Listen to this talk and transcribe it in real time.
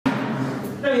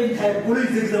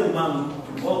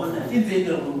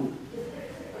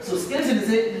So skeleton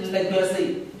is like we are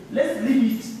saying, let's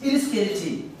leave it in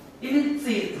skeleton. It's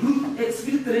a root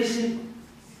exfiltration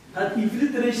and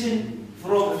infiltration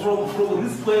from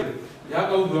this point.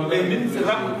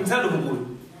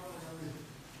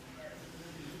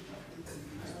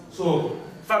 So,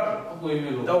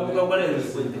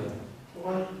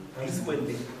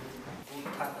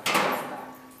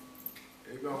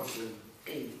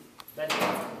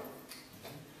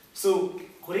 so,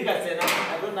 I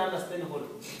don't understand what.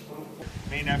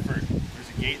 Main effort, there's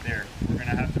a gate there. We're going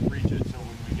to have to breach it, so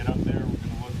when we get up there, we're going to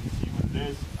look and see what it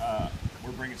is.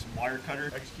 We're bringing some wire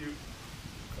cutter. Execute.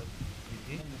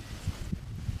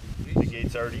 The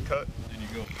gate's already cut. And you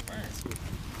go.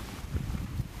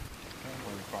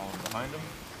 We're following behind them.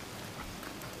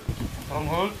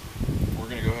 Stronghold. We're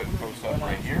going to go ahead and post up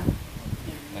right here.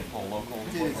 And pull local.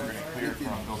 We're going to clear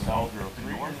from go south or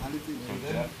three north.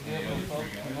 So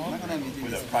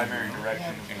with a primary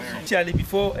direction. Actually,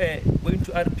 before going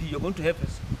to RP, you're going to have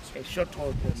a short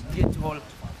hold, gate hold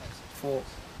for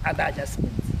other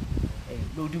adjustments.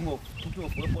 Loading of putting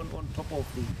of weapon on top of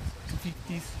the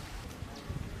 50s.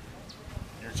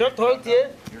 Short hold here.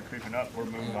 You're creeping up. We're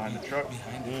moving behind the truck.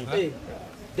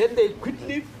 Then they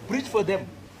quickly breach for them.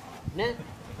 Then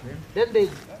they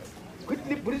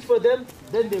quickly breach for them.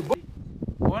 Then they go.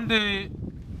 On the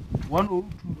 102.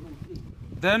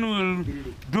 Then we'll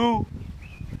do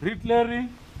reclearing.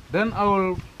 Then I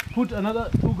will put another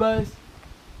 2 guys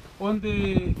on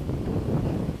the.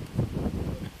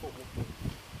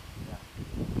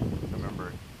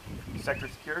 Remember, sector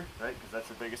secure, right? Because that's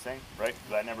the biggest thing, right?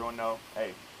 Letting everyone know,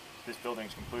 hey, this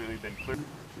building's completely been cleared.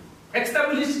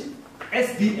 Establish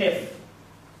SDF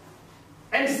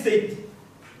and state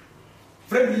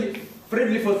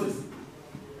friendly forces.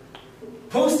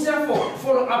 Posture for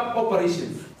follow-up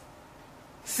operations.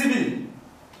 Civil,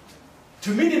 to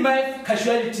minimize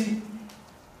casualty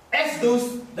as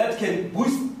those that can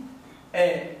boost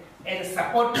and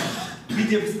support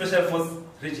medium special force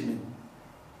regiment.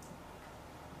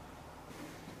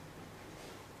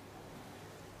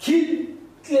 Kill,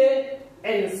 clear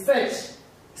and search.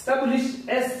 Establish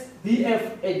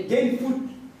SDF and gain foot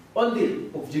on the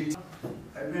objective.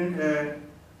 I've been a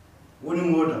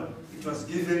warning order. It was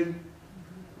given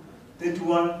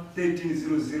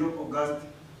 31/13/00 August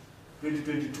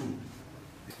 2022.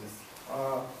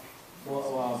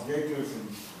 For our vehicles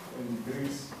and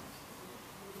drinks.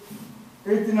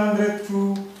 1800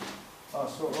 to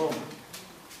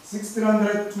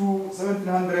 1600 to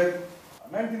 1700,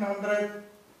 1900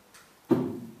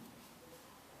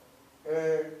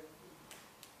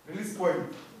 release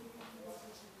point.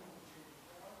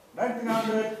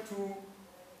 1900 to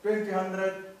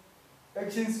 2000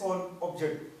 actions on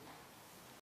object.